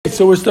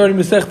so we're starting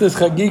Masechtas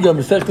Chagiga.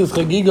 Masechtas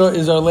Chagiga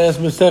is our last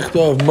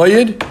Masechta of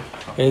Mayid.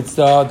 It's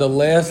the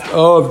last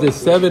of the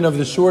 7 of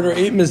the shorter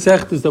 8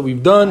 Masechtas that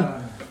we've done.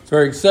 It's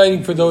very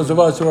exciting for those of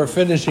us who are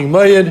finishing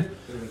Mayid.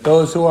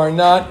 Those who are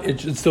not,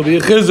 it should still be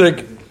a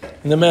chizik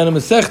in the amount of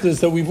Masechtas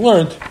that we've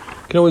learned.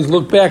 You can always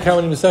look back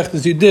how many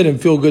Masechtas you did and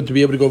feel good to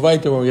be able to go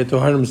weiter when we get to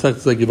 100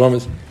 Masechtas like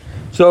Yavamas.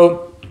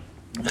 So,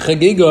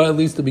 Chagiga, at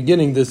least the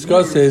beginning,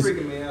 discusses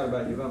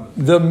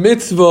the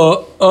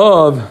mitzvah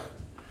of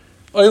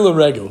Oila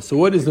Regel. So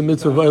what is the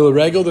mitzvah of Oila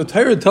Regel? The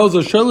Torah tells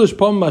us,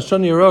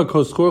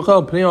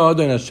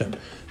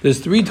 there's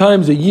 3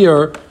 times a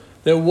year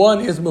that one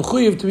is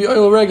mechuyev to be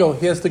Oila Regel.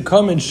 He has to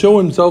come and show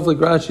himself, like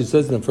Rashi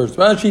says in the first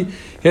Rashi.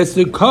 He has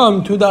to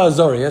come to the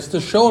Azor. He has to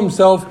show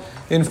himself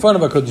in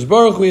front of HaKadosh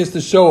Baruch Hu. He has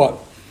to show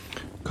up.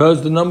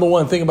 Because the number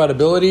one thing about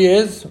ability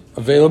is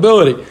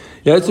availability.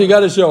 Yeah, so you got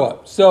to show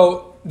up.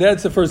 So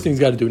that's the first thing he's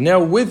got to do.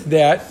 Now with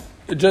that,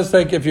 just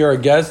like if you're a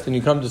guest and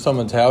you come to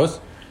someone's house,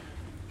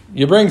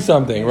 you bring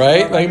something,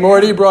 right? Like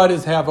Morty brought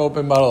his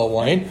half-open bottle of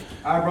wine.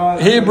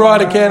 He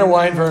brought a can of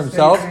wine for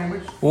himself.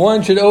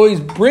 One should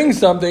always bring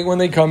something when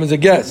they come as a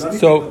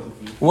guest. So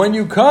when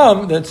you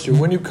come, that's true.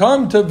 When you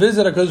come to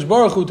visit HaKadosh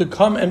Baruch Hu, to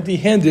come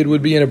empty-handed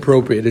would be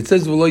inappropriate. It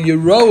says,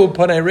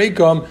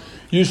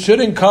 you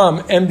shouldn't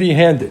come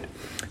empty-handed.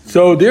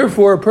 So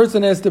therefore, a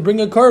person has to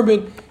bring a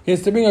carbon. He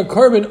has to bring a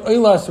carbon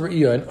oilas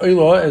re'iyah. And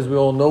oilah, as we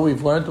all know,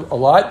 we've learned a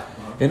lot.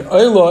 And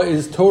oilah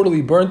is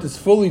totally burnt, it's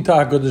fully to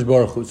HaKadosh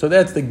Baruch Hu. So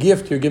that's the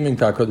gift you're giving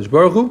to HaKadosh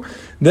Baruch Hu.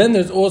 Then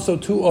there's also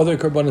 2 other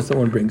karbanos that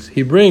one brings.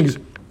 He brings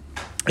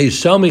a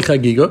Shalmi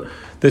Chagiga.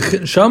 The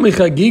Shalmi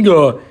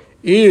Chagiga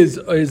is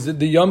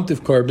the Yom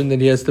Tiv carbon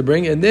that he has to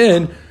bring. And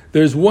then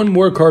there's one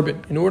more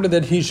carbon. In order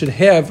that he should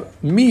have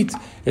meat,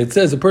 it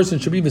says a person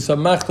should be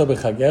v'samachta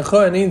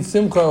b'chagecha and in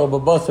simcha or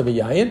b'basa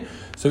v'yayin.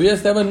 So he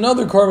has to have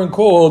another carbon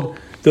called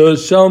the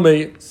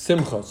Shalmei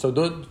Simcha. So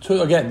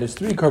again, there's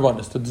 3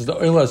 karbanos. There's the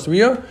Oilas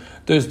Riyah,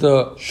 there's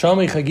the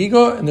Shalmei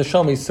Chagiga, and the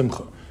Shalmei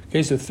Simcha.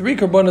 Okay, so 3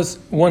 karbanos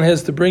one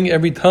has to bring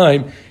every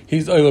time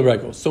he's Oila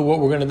Regel. So what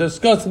we're going to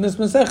discuss in this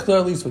Masechta,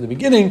 at least for the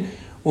beginning,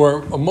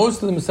 or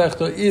most of the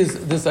Masechta,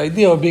 is this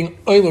idea of being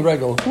Oila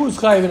Regel. Who's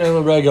Chayiv in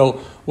Oila Regel,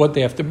 what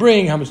they have to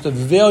bring, how much the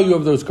value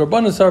of those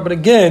karbanos are. But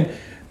again,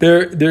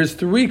 there's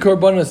 3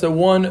 karbanos that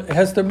one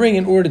has to bring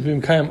in order to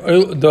become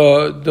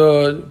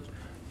the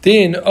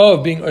din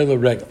of being Oila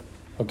Regel.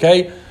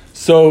 Okay?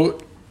 So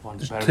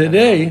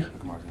today,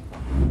 we're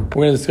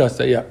going to discuss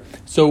that, yeah.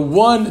 So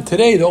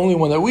today, the only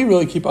one that we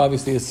really keep,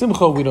 obviously, is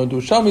Simcha. We don't do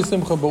Shalmi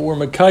Simcha, but we're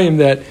Makayim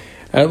that,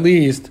 at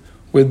least,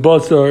 with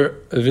Basar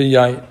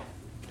V'yayin.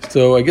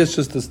 So I guess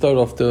just to start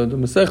off the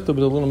Masechta, but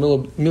a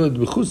little Milad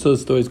B'chusa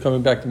story is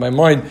coming back to my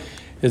mind,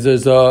 is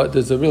there's a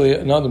really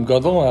an Adam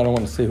Gadol, I don't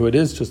want to say who it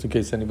is, just in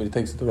case anybody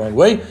takes it the wrong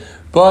way,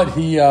 but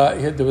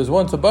there was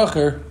once a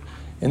Bacher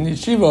in the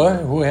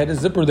yeshiva who had his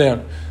zipper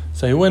down.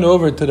 So he went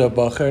over to the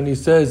Bacher and he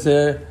says,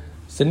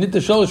 Nita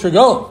Shalosh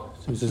Regalim.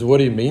 So he says, what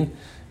do you mean?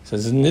 He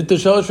says, Nita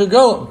Shalosh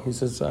Regalim. He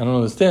says, I don't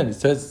understand. He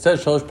says,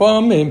 Shalosh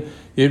Pa'amim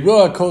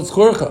Yidroa Kol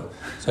Tzchurcha.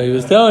 So he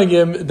was telling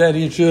him that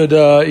he should,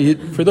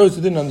 for those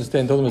who didn't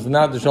understand, told him it's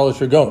not the Shalosh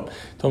Regalim.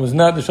 Told him it's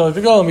not the Shalosh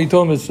Regalim. He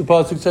told him it's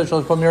supposed to say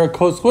Shalosh Pa'amim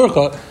Kol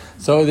Tzchurcha.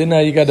 So then now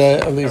you got to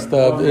at least,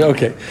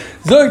 okay.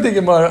 Zog the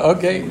Gemara,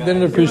 okay,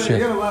 didn't appreciate it.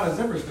 You have a lot of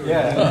zippers to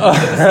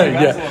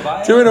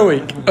yeah, 2 in a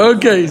week.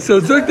 Okay, so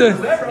Zog the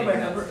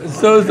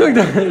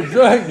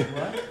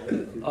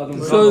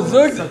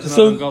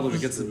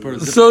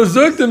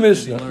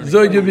Mishnah.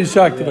 Zog, you'd be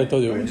shocked if I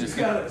told you.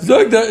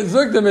 Zog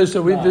the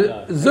Mishnah.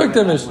 Zog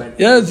the Mishnah.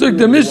 Yeah, Zog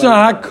the Mishnah.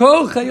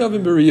 Hakol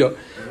chayavim b'riyah.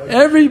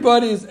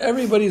 Everybody's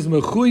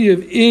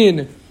mechuyev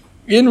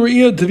in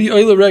Riyah to be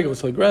Oila Regel.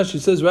 So like Rashi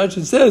says,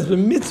 the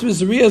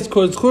mitzvahs Riyah's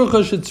cause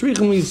churcha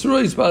shetzrichim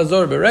lisrois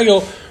ba'azor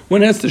beregel.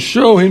 One has to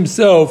show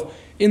himself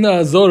in the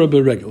Azor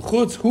beregel.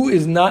 Chutz, who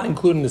is not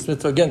included in this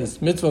mitzvah? Again,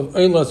 this mitzvah of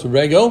Oilas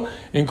Regel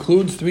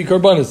includes 3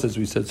 karbanos, as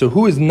we said. So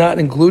who is not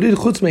included?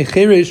 Chutz me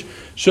cheresh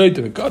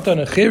shoytev v'katan,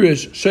 a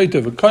cheresh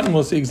shoytev v'katan.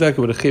 We'll see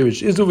exactly what a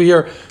cheresh is over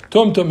here.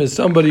 Tom is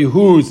somebody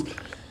whose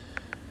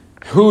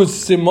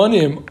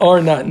simonim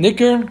are not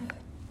nicker.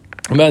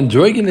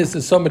 Mandroginus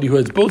is somebody who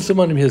has both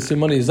simonim. He has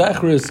simoni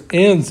zacharis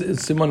and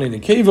simoni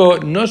nekeva.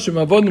 Nashim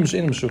avodim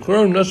she'enim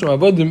meshuchrar. Nashim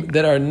avodim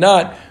that are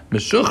not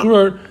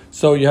meshuchrar.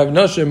 So you have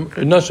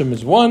nashim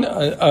is one.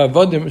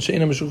 Avodim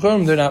she'enim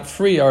meshuchrar, they're not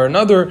free, are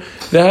another.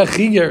 The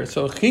chiger.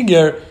 So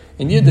chiger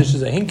in Yiddish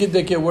is a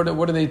hinkadikya.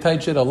 What do they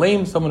teach it? A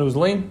lame, someone who's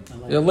lame.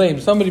 A lame,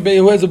 somebody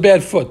who has a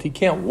bad foot. He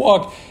can't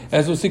walk,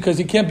 as we'll see, because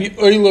he can't be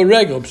oila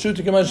regel.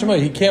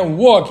 He can't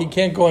walk. He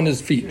can't go on his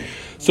feet.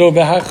 So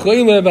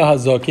v'hachile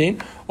v'hazakin.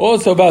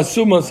 Also,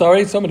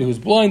 somebody who's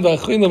blind,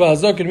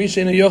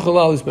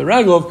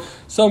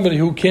 somebody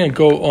who can't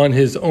go on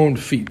his own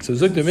feet. So,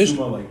 Zuk the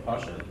Mishnah.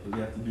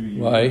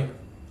 Why?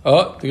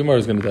 Oh, the Gemara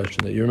is going to touch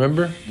on that. You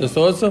remember? That's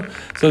also.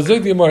 So,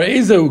 Zuk the Gemara,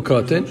 Ezehu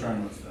Katan.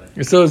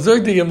 So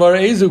Zuk the Gemara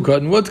Ezu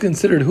Katan. What's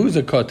considered who's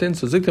a Katan?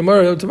 So Zuk the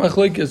Gemara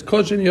Tamachloik is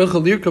Koshin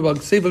Yochel Yirkav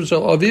Seif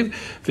Shal Aviv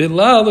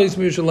V'la Lo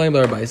Yismi Yerushalayim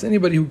L'Harbayis.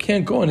 Anybody who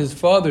can't go on his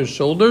father's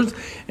shoulders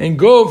and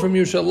go from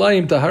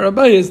Yerushalayim to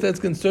Harbayis,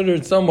 that's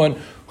considered someone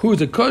who's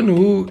a Katan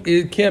who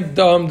can't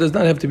does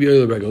not have to be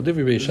Oil Regel.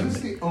 Is this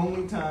the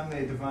only time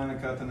they define a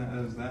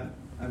Katan as that?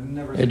 I've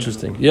never seen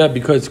Interesting. Yeah,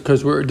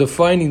 because we're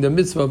defining the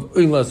mitzvah of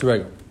Oilas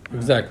Regel.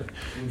 Exactly.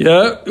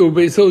 Yeah,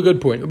 so a good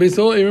point.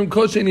 So anyone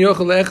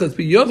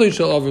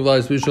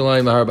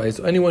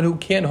who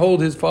can't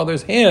hold his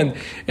father's hand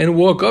and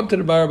walk up to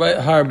the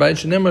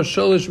Harbayis,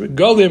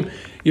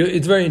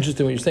 it's very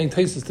interesting when you're saying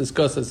Taisus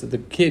discusses that the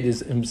kid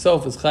is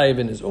himself is chayiv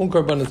in his own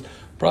karbanos,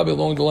 probably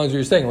along the lines where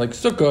you're saying, like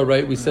Sukkah,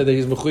 right? We said that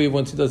he's mechuyev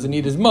once he doesn't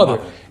need his mother.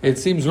 It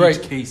seems right.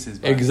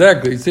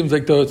 Exactly. It seems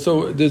like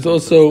so. There's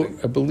also,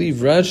 I believe,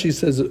 Rashi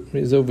says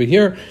is over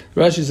here.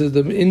 Rashi says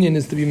the Indian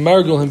is to be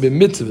margul him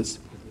b'mitzvahs.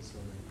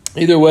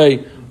 Either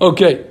way,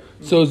 okay.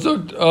 So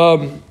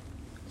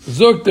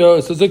Zuk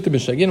the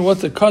Mishnah. Again,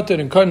 what's a Katan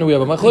and Katan? We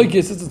have a machlokes.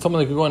 Is it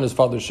someone that can go on his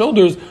father's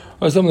shoulders,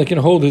 or someone that can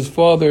hold his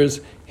father's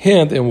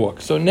hand and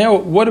walk? So now,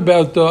 what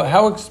about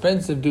how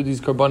expensive do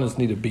these karbanos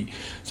need to be?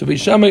 So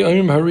Beishamai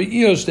Amim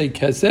Hari'iyah Shtei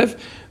Kesef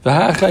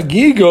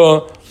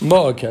v'Hachagiga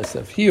Ma'a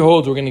Kesef. He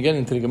holds. We're going to get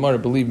into the Gemara. I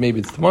believe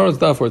maybe it's tomorrow's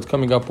daf or it's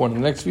coming up one in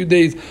the next few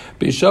days.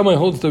 Beishamai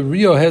holds the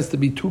Riyah has to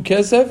be 2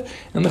 Kesef,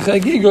 and the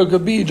Chagiga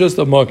could be just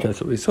a Ma'a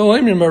Kesef. So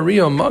Amim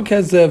Hari'iyah Ma'a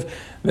Kesef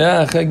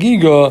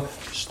v'Hachagiga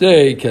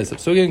Shtei Kesef.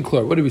 So again,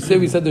 clear. What did we say?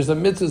 We said there's a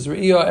mitzvahs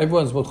Riyah.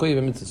 Everyone's mechuyev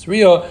in mitzvahs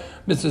Riyah.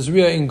 Mitzvahs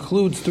Riyah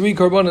includes 3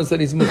 karbanos that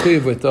he's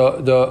mechuyev with: the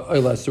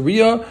Eilas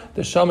Riyah,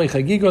 the Shamei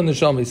Chagiga, and the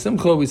Shamei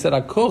Simcha. We said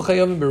Hakol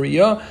Chayavim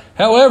B'Riyah.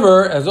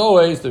 However, as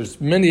always, there's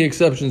many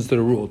exceptions to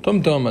the rule.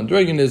 Tumtum and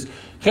Dragon is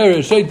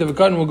Cheresh Sheitav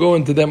Katan. We'll go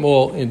into them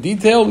all in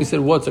detail. We said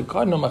what's a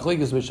Katan,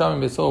 Machlekes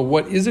B'Shamim B'Sol.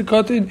 What is a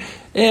Katan,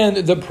 and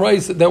the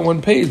price that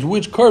one pays.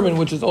 Which carbon,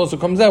 which is also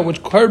comes out,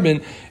 which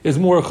carbon is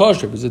more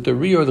chashuv? Is it the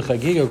Riyah or the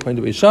Chagiga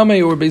according to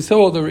B'Shamei, or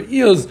B'Sol? The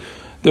Riyahs.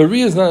 The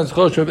Riyah is not as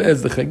choshev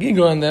as the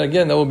Chagiga, and then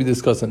again that will be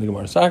discussed in the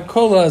Gemara. So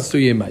Hakol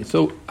Asuyemai.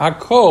 So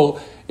Hakol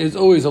is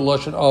always a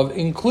lashon of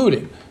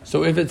including.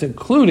 So if it's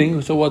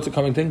including, so what's it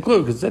coming to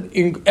include? Because it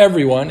said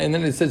everyone, and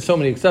then it said so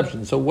many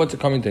exceptions. So what's it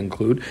coming to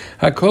include?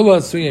 Hakol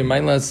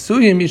Asuyemai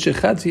Lasuyem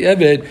Yishachatzi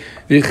Eved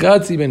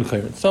V'Chatzi Ben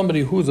Chayrin.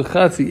 Somebody who's a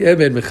Chatzi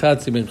Eved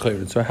V'Chatzi Ben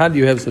Chayrin. So how do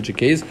you have such a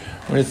case?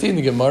 We're going to see in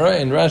the Gemara,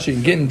 and Rashi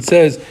again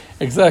says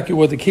exactly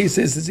what the case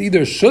is. It's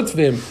either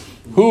Shutvim,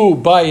 who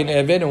buy an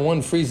Eved and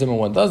one frees him and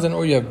one doesn't,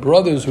 or you have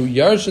brothers who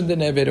yarshin an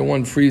Eved and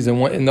one frees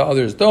and the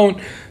others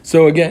don't.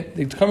 So again,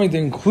 it's coming to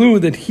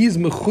include that he's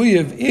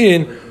mechuyev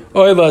in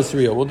Oilas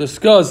Riyah. We'll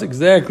discuss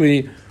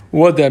exactly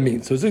what that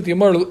means. So Zik the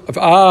Gemara of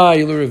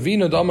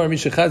Ravina Damar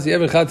Mishachatzi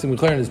Eved Chatzi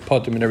Mechayin is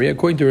Potter Min Riyah.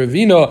 According to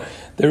Ravina,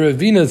 the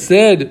Ravina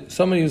said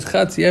somebody who's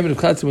Chatzi Eved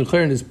Chatzi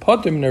Mechayin is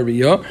Potter Min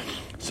Riyah.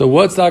 So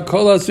what's the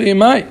Hakol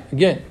Asuyemai?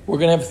 Again, we're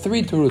going to have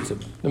 3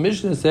 terutzim. The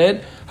Mishnah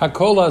said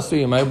Hakol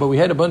Asuyemai, but we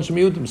had a bunch of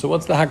miutim. So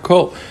what's the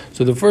Hakol?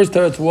 So the first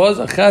teretz was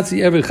a Chatzi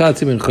Eved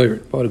Chatzi Ben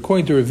Chayrin. But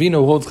according to Ravina,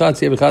 who holds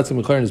Chatzi Eved Chatzi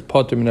Ben Chayrin is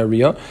Potter Min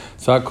Riyah.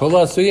 So Hakol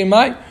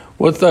Asuyemai.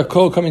 What's the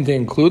Hakol coming to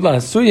include?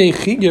 La'asuyei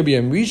Chigya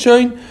B'Yam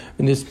Rishon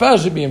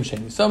v'Nispasha B'Yam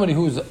Sheni. Somebody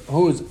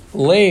who's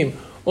lame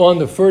on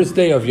the first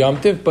day of Yom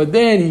Tif, but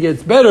then he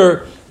gets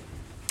better.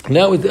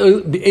 Now it's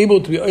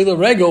able to be Oila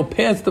Regel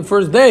past the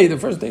first day. The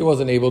first day he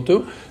wasn't able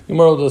to.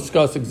 Tomorrow we'll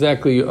discuss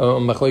exactly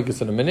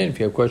Machlekes in a minute. If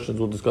you have questions,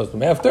 we'll discuss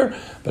them after.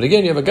 But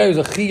again, you have a guy who's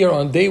a Chiyar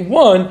on day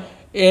 1,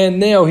 and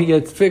now he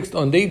gets fixed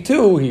on day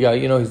 2. He got,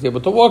 he's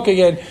able to walk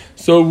again.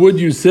 So would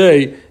you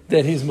say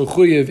that he's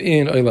mechuyev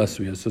in Eilas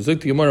Riyah? So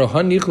Zik the Gemara,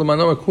 Hanich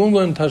l'manama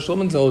kumlan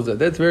tashloman zelzah.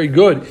 That's very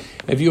good.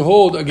 If you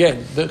hold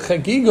again the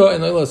Chagiga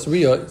and Eilas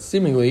Riyah,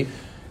 seemingly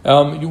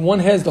one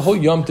has the whole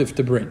Yom Tif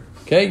to bring.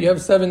 Okay, you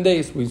have 7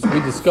 days. We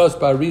discussed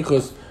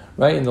Barichos,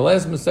 right? In the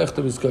last Masechta,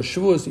 we discussed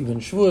Shavuos. Even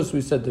Shavuos,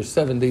 we said there's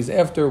 7 days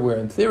after, where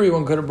in theory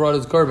one could have brought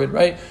his carbon,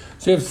 right?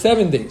 So you have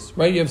 7 days,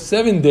 right? You have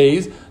 7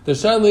 days. The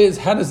shaila is,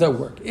 how does that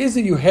work? Is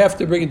it you have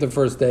to bring it the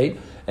first day,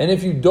 and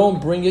if you don't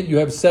bring it, you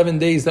have 7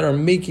 days that are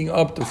making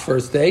up the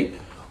first day?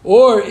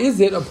 Or is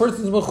it a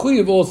person's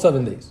mechuyev all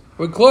 7 days?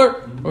 We're clear?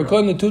 We're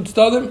calling the two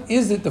tzadim.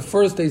 Is it the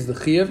first day is the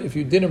chiyuv? If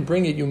you didn't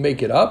bring it, you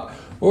make it up.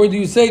 Or do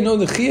you say, no,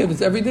 the chiyuv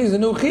is every day is a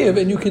new chiyuv,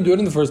 and you can do it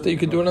on the first day, you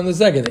can do it on the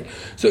second day.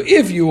 So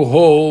if you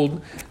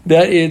hold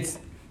that it's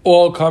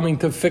all coming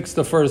to fix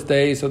the first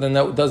day, so then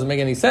that doesn't make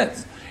any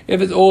sense.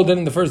 If it's all done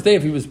in the first day,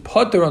 if he was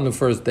potter on the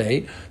first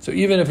day, so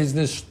even if he's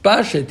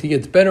nishpashet, he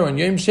gets better on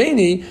Yom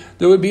Sheni,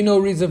 there would be no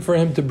reason for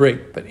him to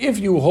break. But if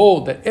you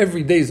hold that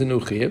every day is a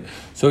new chiyuv,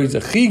 so he's a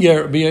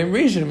chiger b'yom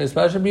rishon,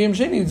 nishpashet b'yom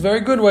sheni, it's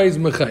very good why he's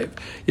mechayiv.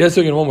 Yes,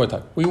 again, one more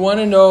time. We want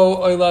to know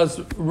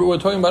we're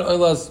talking about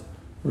Eilas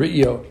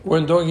Riyah.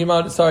 We're talking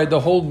about, the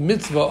whole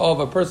mitzvah of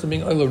a person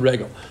being Oila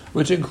Regel,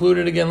 which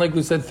included, again, like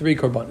we said, 3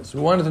 korbanos.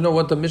 We wanted to know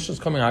what the Mishnah is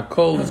coming,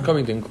 Hakol is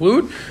coming to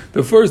include.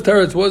 The first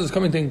teretz was it's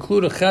coming to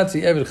include a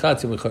Chatzi Eved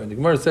Chatzi Mechayin. The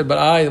Gemara said,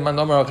 but the man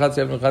Amar Chatzi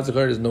Eved Chatzi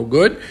Mechayin is no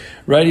good.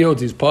 Right, he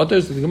holds his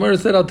potters. So the Gemara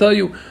said, I'll tell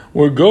you,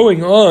 we're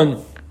going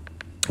on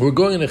We're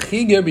going in a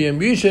chiger b'yam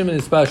rishon and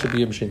ispasha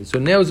b'yam sheni. So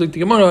now it's like the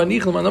Gemara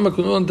hanichel manama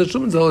kunul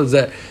tashum zal is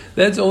that.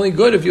 That's only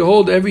good if you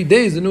hold every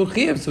day is a new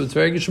chiyuv. So it's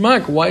very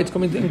geshmak. Why it's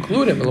coming to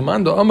include him?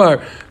 Lamando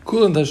amar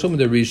kulan tashum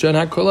the rishon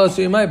hakola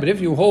suyamai. But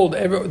if you hold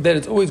that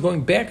it's always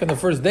going back on the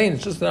first day and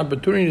it's just an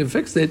opportunity to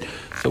fix it.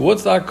 So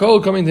what's the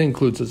hakol coming to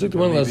include? So it's like the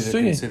one last maybe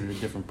they're considered a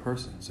different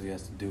person, so he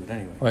has to do it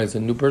anyway. Why it's a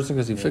new person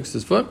because he fixed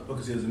his foot?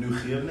 Because he has a new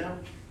chiyuv now.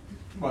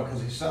 Well,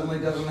 because he suddenly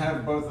doesn't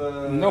have both.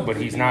 No, but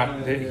he's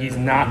not. He's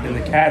not in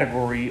the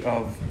category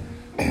of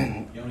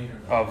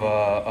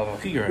a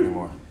figure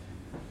anymore.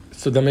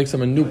 So that makes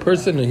him a new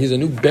person, and he's a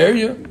new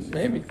barrier.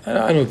 Maybe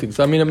I don't think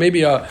so. I mean,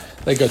 maybe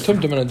like a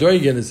tumtum and a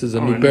doigan. This is a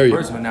new barrier.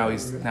 Person, but now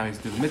he's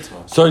doing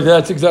mitzvah. So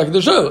that's exactly the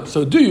shayla.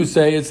 So do you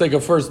say it's like a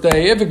first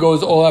day? If it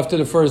goes all after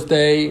the first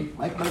day,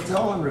 Like it's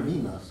all on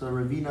Ravina. So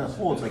Ravina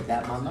holds like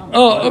that manam.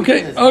 oh,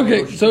 okay.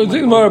 So it's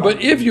tomorrow.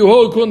 But if you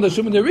hold kun the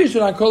shuman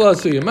derishon, I call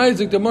asuya.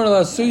 Ma'azik the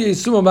morah asuya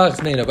suma machs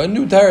neinav. A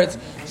new teretz,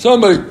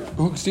 somebody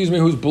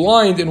who's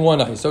blind in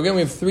one eye. So again,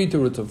 we have three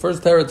terutzim. The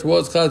first teretz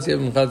was chatziev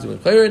and chatziev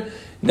chayrin.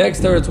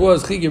 Next teretz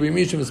was chigir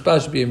b'mishim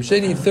espash b'yam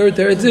sheni. Third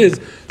teretz is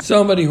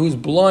somebody who's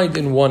blind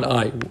in one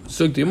eye.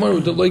 So the Gemara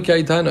with the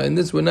loikai tana, and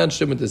this we're not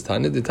shemit this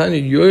tana. The tana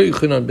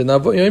yoichanan ben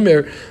avo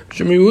yomer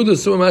shemiuda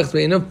sumach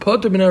beinav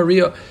potter ben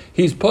ariyah.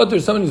 He's potter.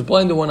 Someone who's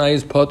blind in one eye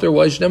is potter.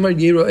 Why should nemar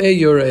yiroeh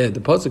yiroeh? The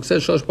pasuk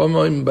says shalosh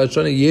pa'amim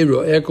b'shana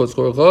yiroeh kos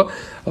korcha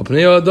al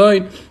pnei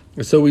adayin.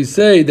 So we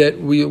say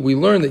that we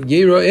learn that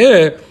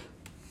yiroeh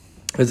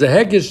is a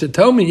hekesh to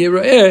tell me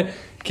yiroeh.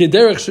 The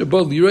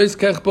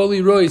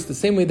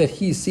same way that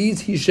he sees,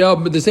 he shall.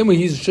 But the same way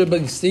he should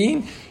be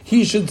seen,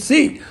 he should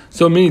see.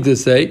 So meaning to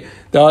say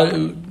that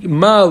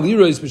Ma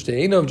Lirois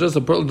B'Shteinav, just a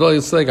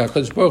it's like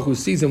HaKadosh Baruch who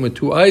sees him with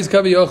two eyes.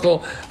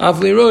 Kaviyachol Af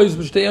Lirois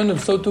B'Shteinav.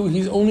 So too,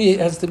 he only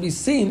has to be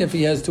seen if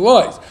he has two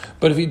eyes.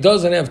 But if he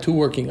doesn't have two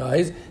working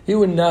eyes, he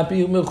would not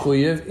be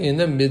mechuyev in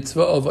the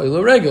mitzvah of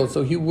Oila Regel.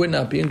 So he would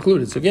not be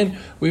included. So again,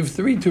 we have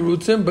three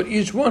terutzim, but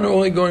each one are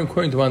only going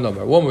according to one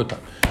number. One more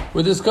time.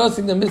 We're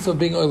discussing the mitzvah of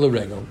being Oila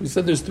Regel. We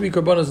said there's three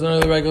korbanos in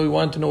Oila Regel. We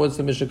want to know what's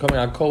the Mishnah coming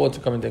on call, what's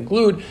it coming to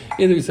include.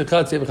 Either we said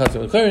Chatziev,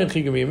 Chatziev, Chayrin,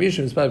 Chigim,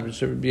 Yamishim,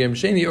 B'yam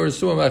Sheni, or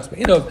Suma Machs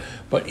Me'inov.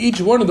 But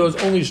each one of those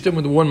only stem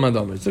with one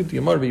madam. It's like the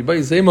Gemara B'Yibai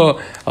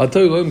Zema. I'll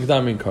tell you Loim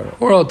Kedam Kara.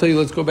 Or I'll tell you,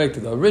 let's go back to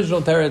the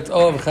original teretz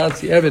of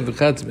Chatziev and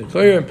Chatziev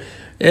Chayrim.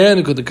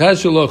 And the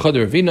kasha lo chad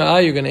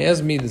Ravina. You're going to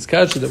ask me this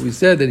kasha that we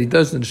said that he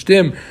doesn't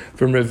stem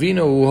from Ravina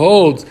who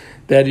holds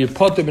that you're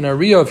potter ben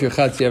ariyah if you're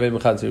chatziev and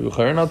chatziev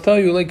b'chayr. And I'll tell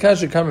you, like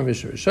kasha kama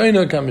mishnah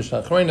rishayna, kama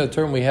mishnah achrayna, a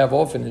term we have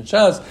often in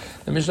Shas.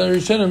 The mishnah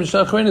rishayna,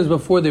 mishnah achrayna is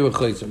before they were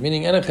chayzer,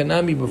 meaning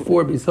enachanami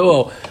before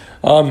b'soel.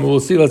 We'll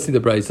see. Let's see the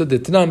brayso. So the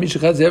Tanam Misha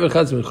Chatziev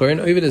Chatziev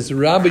B'chayr. Even as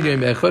Rabbi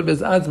Yom Echad,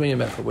 Bez Atzma Yom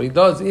Echad. What he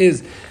does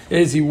is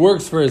he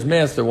works for his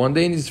master one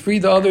day and he's free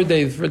the other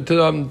day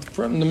from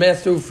the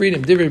master who freed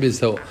him. Divrei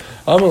B'Shol.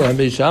 Amalam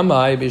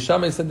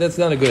Beishamai said that's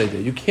not a good idea.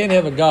 You can't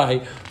have a guy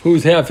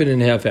who's half in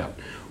and half out.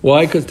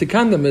 Why? Because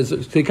tikandam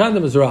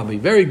is Rabbi.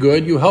 Very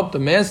good. You help the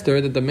master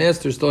that the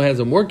master still has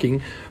him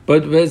working,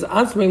 but there's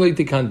atzmei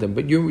tikandam.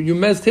 But you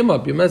messed him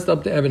up. You messed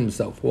up the Evan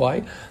himself.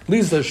 Why?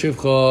 Lisa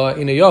shivcha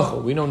in a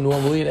yachol. We know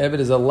normally an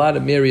Evan is a lot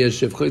of married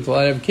shivcha. It's a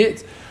lot of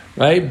kids,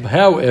 right?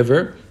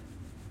 However,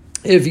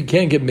 if he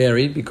can't get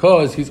married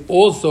because he's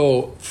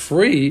also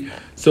free,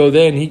 so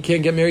then he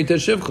can't get married to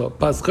Shivcha.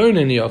 Paschern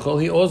in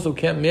Yachol, he also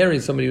can't marry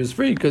somebody who's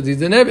free because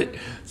he's an Eved.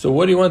 So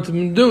what do you want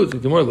him to do? It's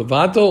like the more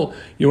Levato,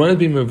 you want to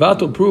be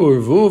Mevato, Pru, or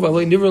Vuv,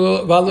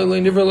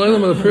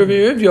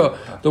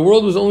 the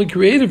world was only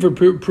created for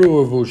Pru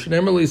or Vuv.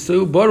 Shnemerli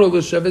Su, Baro,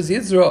 L'Sheves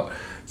Yitzra.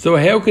 So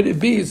how could it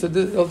be? So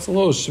it's a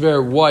little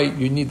schwer why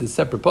you need the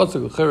separate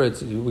pasuk.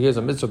 Here's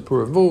a mitzvah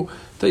puravu.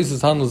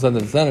 Taisus handles that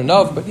it's not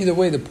enough. But either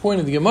way, the point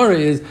of the Gemara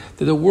is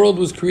that the world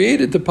was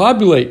created to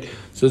populate.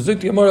 So Zuk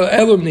the Gemara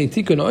elum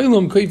neitikon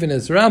oilum koifin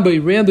es rabbi.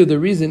 Rather, the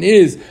reason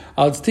is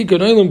al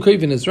tikon oilum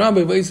koifin es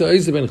rabbi v'isa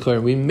isa ben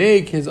chayr. We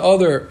make his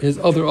other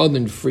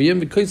adon free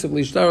him because of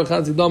lishtar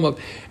chazidamav,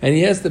 and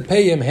he has to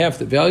pay him half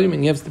the value,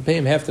 and he has to pay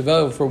him half the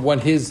value for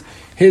what his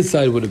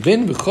side would have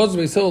been. Because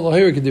Beisil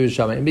lahir can do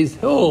Shammai, and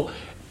Beisil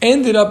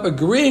ended up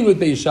agreeing with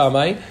Beis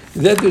Shammai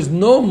that there's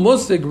no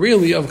musik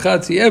really of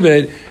Chatzi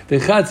Eved, the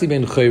Chatzi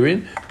ben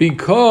Chayrin,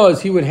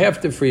 because he would have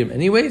to free him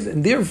anyways,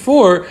 and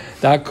therefore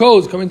the Hakol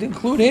is coming to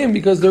include him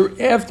because they're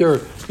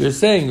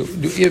saying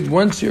if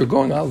once you're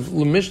going out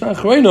Mishnah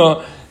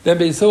Achrayna, then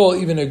Beis Hillel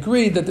even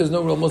agreed that there's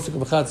no real musik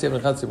of Chatzi Eved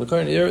and Chatzi ben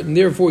Chayrin, and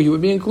therefore he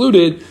would be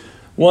included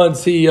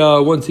once he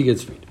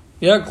gets freed.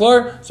 Yeah,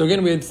 Clar. So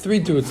again, we had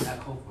three to it.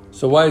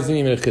 So why isn't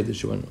he even a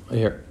chiddush?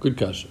 Here, good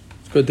kasha.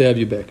 Good to have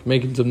you back,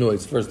 making some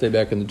noise. First day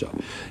back in the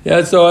job.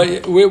 Yeah, so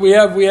we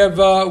have three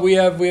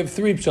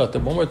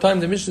pshatim. One more time,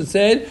 the Mishnah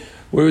said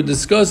we were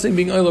discussing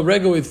being oila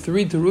rega with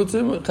three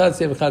terutzim,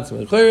 chatziev,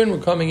 chatzim, chayrin. We're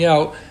coming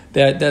out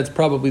that's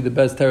probably the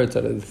best teretz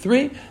out of the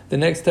three. The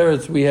next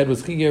teretz we had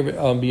was chigir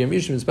b'yam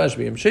yishim, spash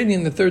b'yam sheni,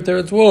 and the third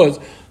teretz was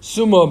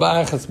suma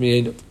ba'achas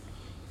mi'edav.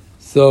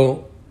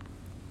 So,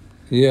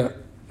 yeah.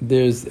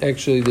 there's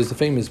a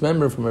famous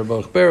member from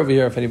Rabbi Ber over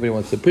here. If anybody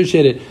wants to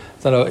appreciate it,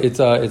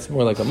 it's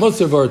more like a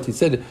Musar vart. He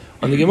said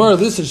on the Gemara,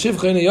 listen,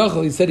 Shivcha ina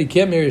yachal. He said he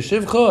can't marry a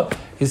Shivcha.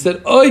 He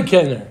said, Oy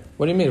kenner.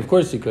 What do you mean? Of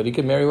course he could. He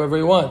could marry whoever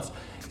he wants.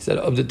 He said,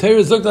 of the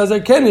Torah zokt as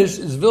a kenish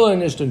is villa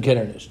nisht and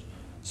kenner nisht.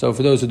 So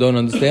for those who don't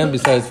understand,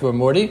 besides for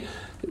Morty,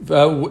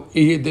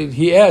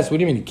 he asked, what do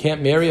you mean? He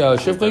can't marry a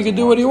Shivcha? He can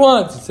do what he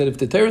wants. He said, if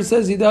the Torah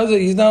says he does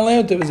it, he's not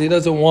allowed to because he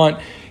doesn't want.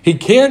 He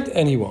can't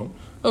and he won't.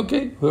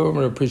 Okay,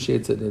 whoever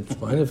appreciates it, it's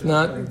fine. If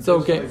not, it's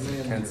okay.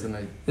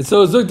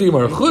 So zok the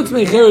Gemara. Chutz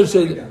mecheres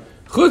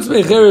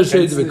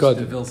sheit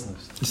v'katan.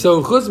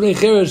 So chutz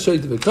mecheres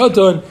sheit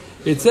v'katan.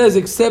 It says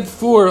except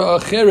for a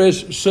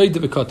cheresh sheit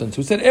v'katan.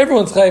 So it said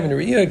everyone's chayiv in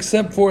Riyah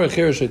except for a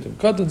cheresh sheit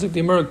v'katan. Zok the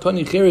Gemara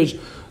tani cheresh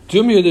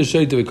dumiyah de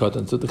sheit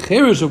v'katan. So the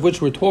cheresh of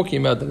which we're talking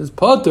about that is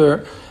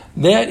pater.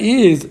 That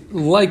is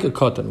like a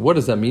cotton. What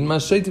does that mean?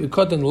 Just like a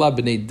cotton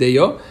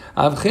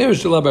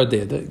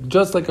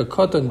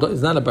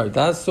is not a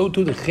bardas, so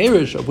too the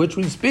cherish of which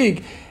we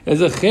speak is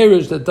a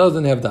cherish that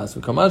doesn't have das.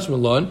 A cherish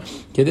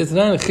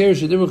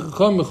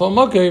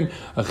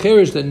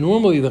that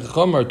normally the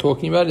chacham are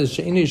talking about is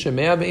she'ini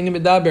shemea ve'ini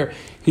medaber.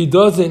 He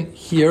doesn't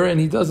hear and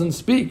he doesn't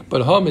speak.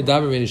 But ha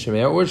medaber ve'ini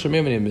shemea or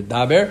shemea ve'ini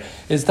medaber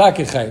is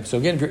takechayv. So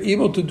again, if you're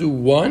able to do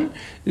one,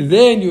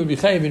 then you would be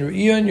chayiv in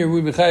re'iyah and you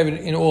would be chayiv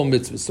in all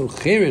mitzvahs. So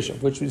cherish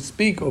of which we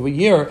speak over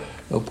here,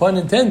 no pun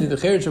intended, the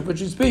cherish of which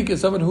we speak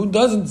is someone who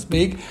doesn't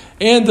speak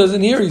and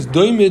doesn't hear. He's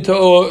doimita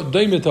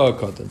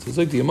katan. So it's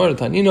like the Gemara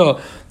Tanina,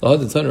 we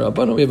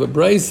have a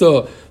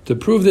brayso to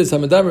prove this.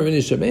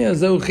 This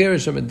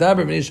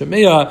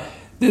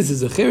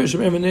is a cherish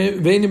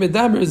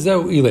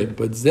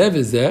but zev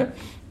is there.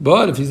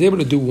 But if he's able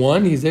to do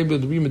one, he's able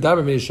to be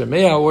medaber min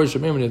shemeya or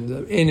shemeya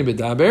min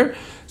medaber.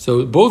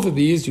 So both of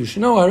these, you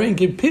should know, meaning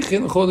they're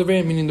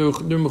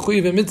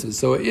mechuyev in mitzvahs.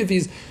 So if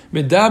he's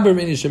medaber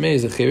min shemeya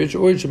is a cherish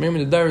or shemeya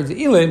min medaber is a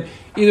ilim,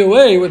 either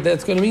way, what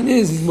that's going to mean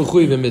is he's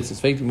mechuyev in mitzvahs.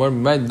 Fact, more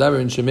medaber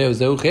min shemeya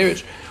is a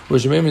cherish or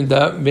shemeya min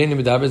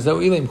medaber is a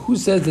ilim. Who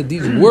says that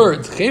these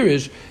words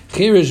cherish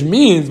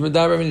means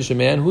medaber min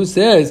shemeya, and who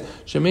says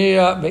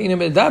shemeya min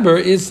medaber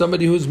is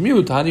somebody who's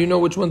mute? How do you know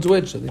which one's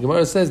which? So the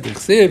Gemara says the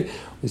chsiv.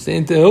 We say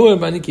into Tehuim,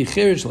 Maniki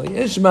Cherish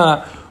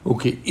Layishma,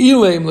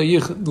 Uke'ilim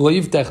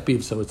Layiftach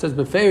Piv. So it says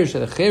Beferish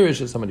that a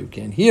Cherish is somebody who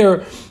can't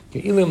hear.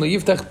 Uke'ilim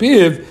Layiftach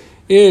Piv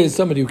is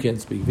somebody who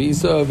can't speak.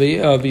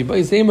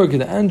 V'Yisaymer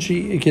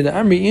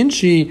Keda'amri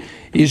Inshi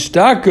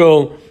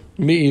Ishtakel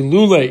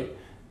Mi'ilule.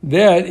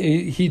 That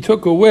he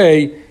took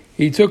away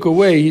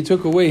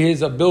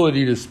his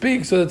ability to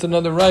speak. So that's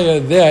another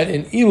raya that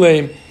in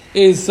Elam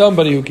is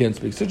somebody who can't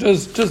speak. So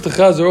just to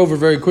chazer over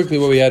very quickly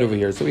what we had over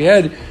here. So we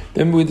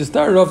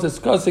started off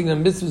discussing the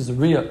mitzvahs of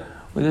Riyah.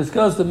 We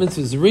discussed the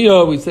mitzvahs of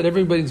Riyah. We said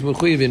everybody's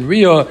mechuyev in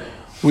Riyah.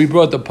 We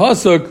brought the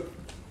pasuk.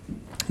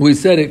 We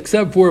said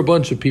except for a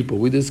bunch of people.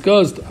 We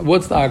discussed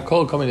what's the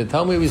akol coming to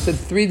tell me. We said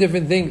three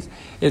different things.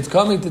 It's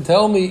coming to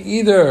tell me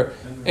either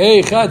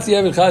a chatzi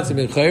eved chatzi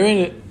ben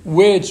chayrin,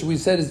 which we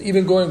said is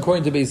even going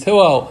according to Beis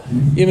Hillel,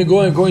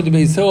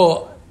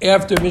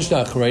 after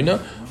Mishnah Acharayna.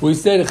 We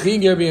said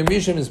Chiger b'yam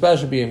Rishon and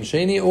Spasha b'yam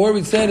Sheni, or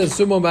we said a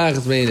Sumo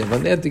b'achas meinim.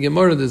 And after the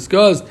Gemara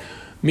discussed,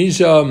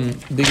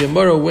 the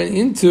Gemara went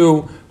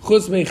into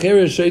Chutz mei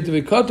Cheresh Sheit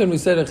v'Katan. We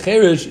said a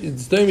Cheresh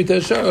it's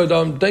Daimita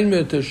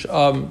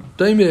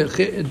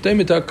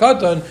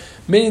Katan,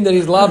 meaning that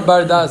he's Lav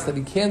Bardas, that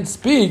he can't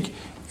speak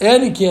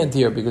and he can't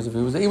hear. Because if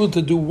he was able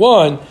to do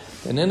one,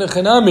 then in a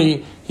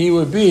Chanami he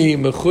would be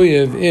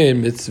Mechuyev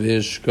in Mitzvah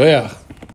Shkoyach.